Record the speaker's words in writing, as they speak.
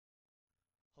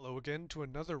Hello again to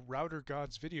another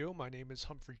RouterGods video. My name is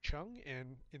Humphrey Chung,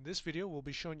 and in this video we'll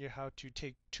be showing you how to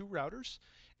take two routers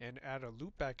and add a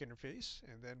loopback interface,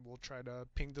 and then we'll try to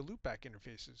ping the loopback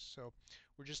interfaces. So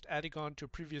we're just adding on to a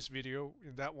previous video.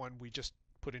 In that one we just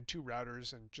put in two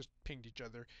routers and just pinged each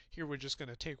other. Here we're just going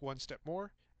to take one step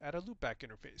more, add a loopback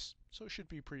interface. So it should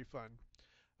be pretty fun.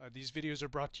 These videos are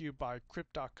brought to you by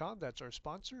Crypt.com, that's our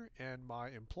sponsor, and my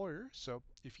employer. So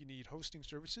if you need hosting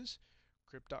services,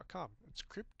 Crypt.com. It's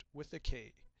Crypt with a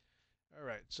K.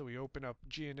 Alright, so we open up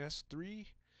GNS3.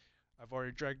 I've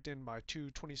already dragged in my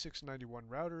two 2691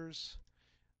 routers.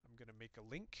 I'm going to make a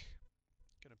link.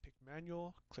 Going to pick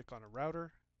manual, click on a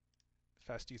router,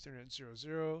 fast Ethernet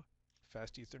 00,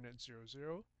 fast Ethernet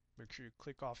 00. Make sure you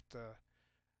click off the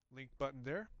link button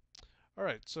there.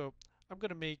 Alright, so I'm going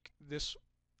to make this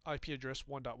IP address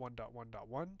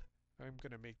 1.1.1.1. I'm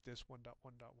going to make this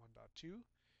 1.1.1.2.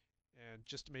 And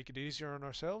just to make it easier on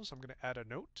ourselves, I'm going to add a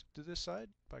note to this side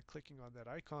by clicking on that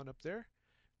icon up there,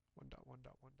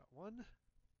 1.1.1.1.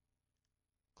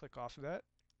 Click off of that.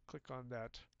 Click on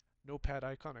that notepad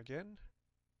icon again,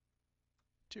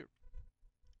 2.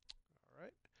 All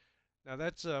right. Now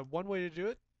that's one way to do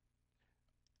it.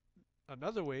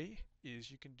 Another way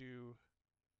is you can do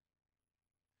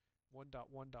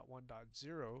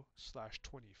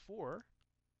 1.1.1.0/24.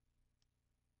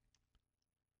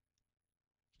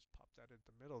 Just pop that in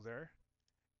the middle there.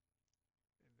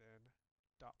 And then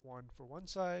 .1 for one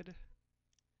side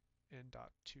and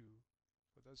 .2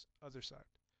 for the other side.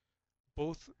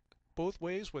 Both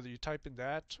ways, whether you type in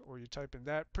that or you type in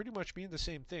that, pretty much mean the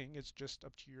same thing. It's just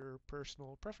up to your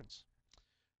personal preference.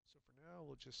 So for now,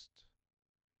 we'll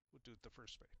do it the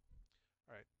first way.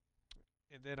 All right,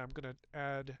 and then I'm going to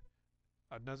add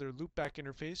another loopback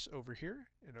interface over here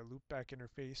and a loopback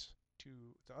interface to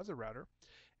the other router.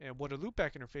 And what a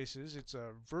loopback interface is, it's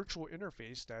a virtual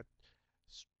interface that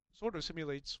sort of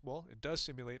simulates, well, it does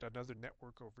simulate another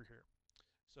network over here.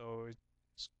 So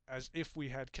it's as if we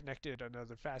had connected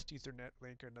another fast Ethernet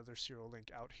link or another serial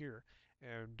link out here,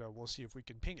 and we'll see if we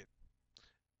can ping it.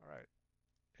 All right,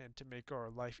 and to make our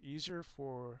life easier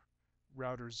for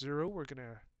router 0, we're going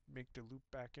to make the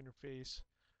loopback interface,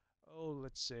 oh,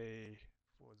 let's say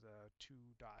for the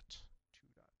 2.2.2.1.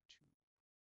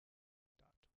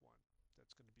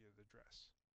 That's going to be the address,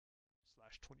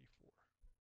 /24.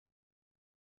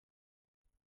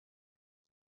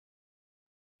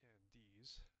 And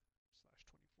these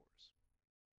 /24s.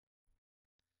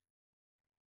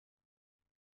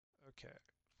 Okay,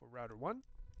 for router 1,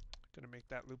 going to make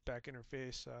that loopback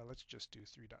interface, let's just do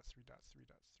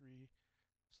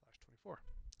 3.3.3.3/24.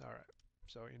 All right,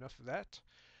 so enough of that.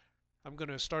 I'm going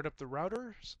to start up the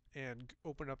routers and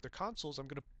open up the consoles. I'm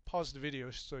going to pause the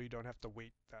video so you don't have to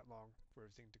wait that long for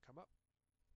everything to come up.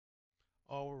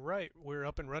 All right, we're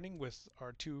up and running with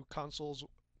our two consoles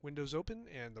windows open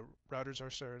and the routers are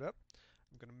started up.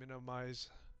 I'm going to minimize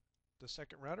the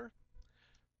second router.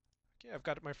 Okay, I've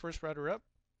got my first router up.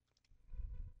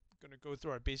 I'm going to go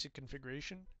through our basic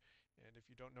configuration, and if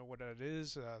you don't know what that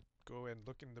is, go and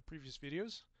look in the previous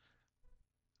videos.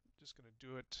 I'm just going to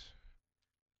do it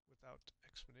without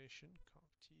explanation.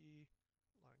 Conft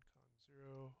line con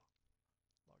 0,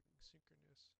 logging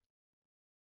synchronous,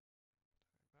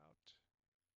 timeout, exit.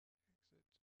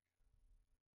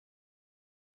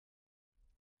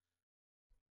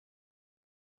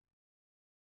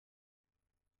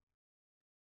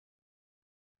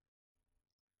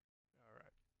 All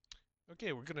right.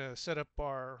 Okay, we're going to set up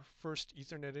our first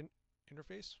Ethernet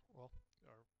interface. Well,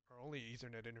 our only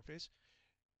Ethernet interface.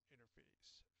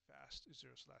 Interface fast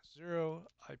 0/0,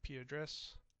 IP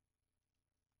address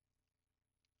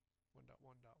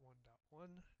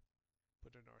 1.1.1.1.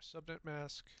 Put in our subnet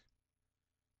mask.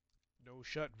 No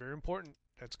shut, very important.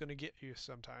 That's going to get you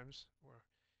sometimes. Or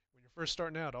when you're first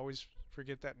starting out, always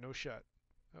forget that no shut.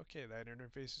 Okay, that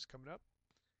interface is coming up.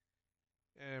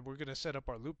 And we're going to set up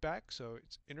our loopback. So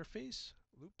it's interface,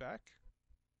 loopback,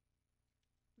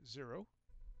 0.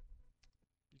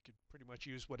 You could pretty much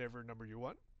use whatever number you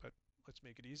want, but let's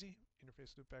make it easy.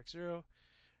 Interface loopback 0.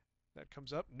 That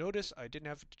comes up. Notice I didn't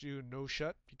have to do no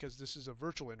shut because this is a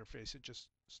virtual interface. It just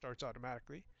starts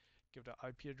automatically. Give it an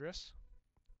IP address,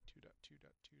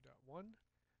 2.2.2.1.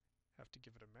 Have to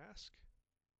give it a mask.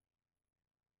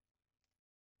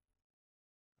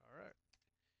 All right.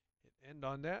 Hit end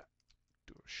on that.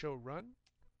 Do a show run.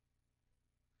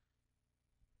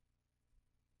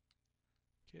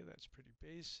 Okay, that's pretty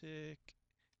basic.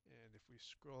 And if we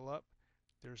scroll up,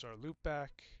 there's our loopback,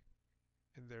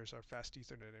 and there's our fast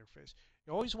Ethernet interface.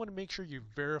 You always want to make sure you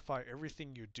verify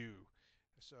everything you do.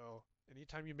 So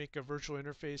anytime you make a virtual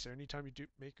interface, or anytime you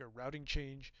make a routing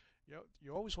change,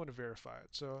 You always want to verify it.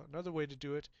 So another way to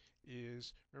do it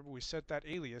is, remember we set that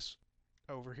alias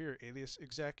over here, alias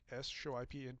exec s show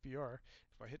IP NPR.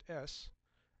 If I hit S,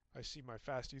 I see my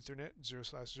fast Ethernet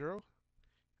 0/0,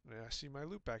 and I see my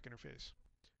loopback interface.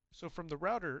 So from the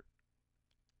router,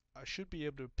 I should be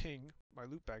able to ping my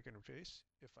loopback interface.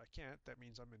 If I can't, that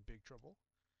means I'm in big trouble.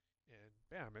 And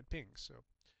bam, it pings. So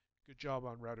good job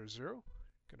on router 0.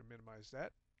 Going to minimize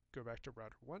that. Go back to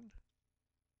router 1.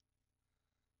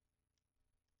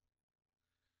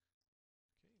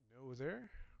 Okay, no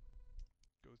there.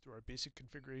 Go through our basic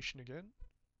configuration again.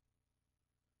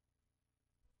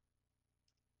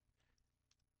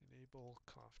 Enable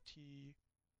conft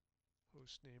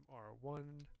hostname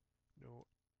R1, no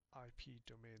IP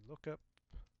domain lookup,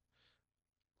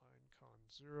 line con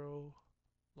 0,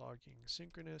 logging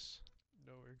synchronous,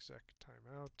 no exec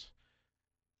timeout,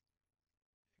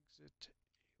 exit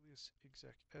alias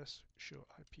exec s show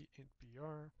IP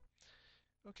NPR.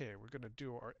 Okay, we're going to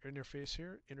do our interface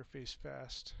here, interface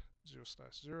fast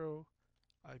 0/0,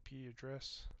 IP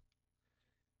address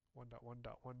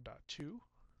 1.1.1.2.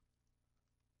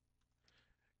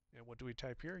 And what do we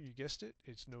type here? You guessed it,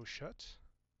 it's no shut.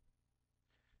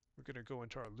 We're going to go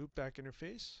into our loopback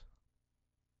interface.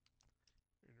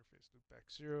 Interface loopback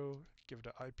 0, give it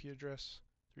an IP address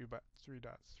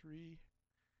 3.3.3,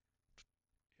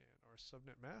 and our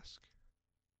subnet mask.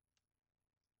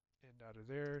 And out of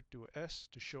there, do a S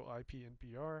to show IP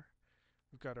NPR.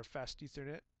 We've got our fast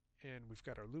Ethernet, and we've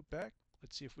got our loopback.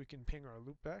 Let's see if we can ping our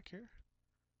loopback here.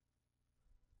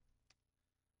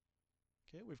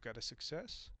 Okay, we've got a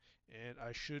success, and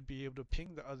I should be able to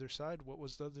ping the other side. What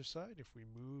was the other side? If we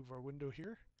move our window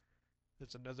here,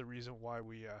 that's another reason why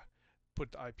we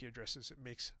put the IP addresses. It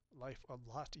makes life a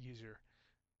lot easier.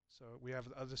 So we have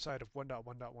the other side of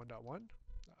 1.1.1.1.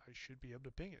 I should be able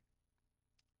to ping it.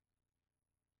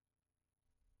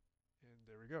 And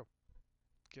there we go.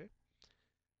 Okay.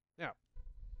 Now,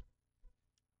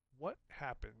 what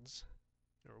happens,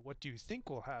 or what do you think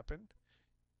will happen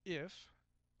if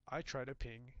I try to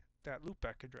ping that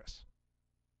loopback address?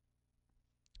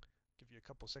 Give you a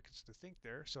couple seconds to think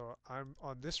there. So I'm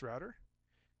on this router,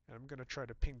 and I'm going to try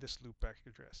to ping this loopback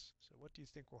address. So what do you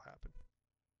think will happen?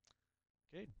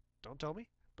 Okay, don't tell me,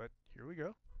 but here we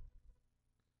go.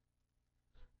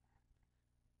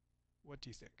 What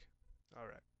do you think? All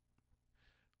right.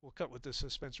 We'll cut with the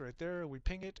suspense right there. We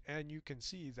ping it, and you can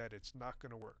see that it's not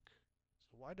going to work.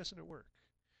 So why doesn't it work?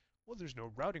 Well, there's no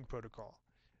routing protocol.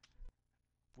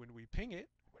 When we ping it,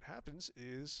 what happens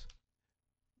is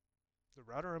the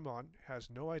router I'm on has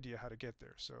no idea how to get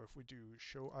there. So if we do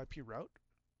show IP route,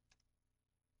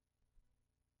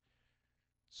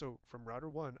 so from router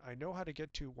 1, I know how to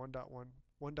get to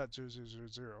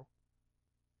 1.0.0.0,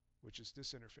 which is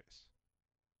this interface.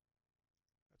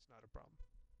 That's not a problem.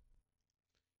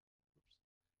 Oops.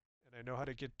 And I know how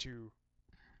to get to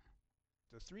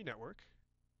the 3 network,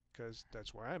 because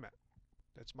that's where I'm at.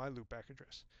 That's my loopback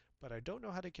address. But I don't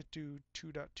know how to get to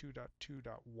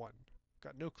 2.2.2.1.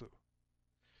 Got no clue.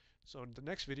 So in the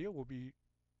next video, we'll be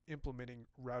implementing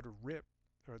router RIP,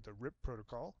 or the RIP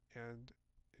protocol, and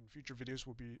in future videos,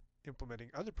 we'll be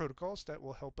implementing other protocols that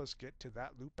will help us get to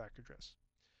that loopback address.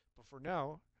 But for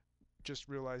now, just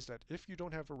realize that if you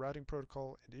don't have a routing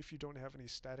protocol, and if you don't have any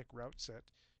static route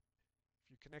set, if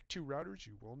you connect 2 routers,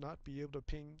 you will not be able to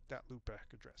ping that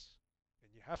loopback address.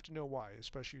 And you have to know why,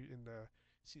 especially in the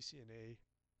CCNA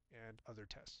and other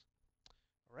tests.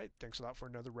 All right, thanks a lot for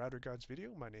another RouterGods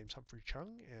video. My name's Humphrey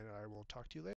Chung, and I will talk to you later.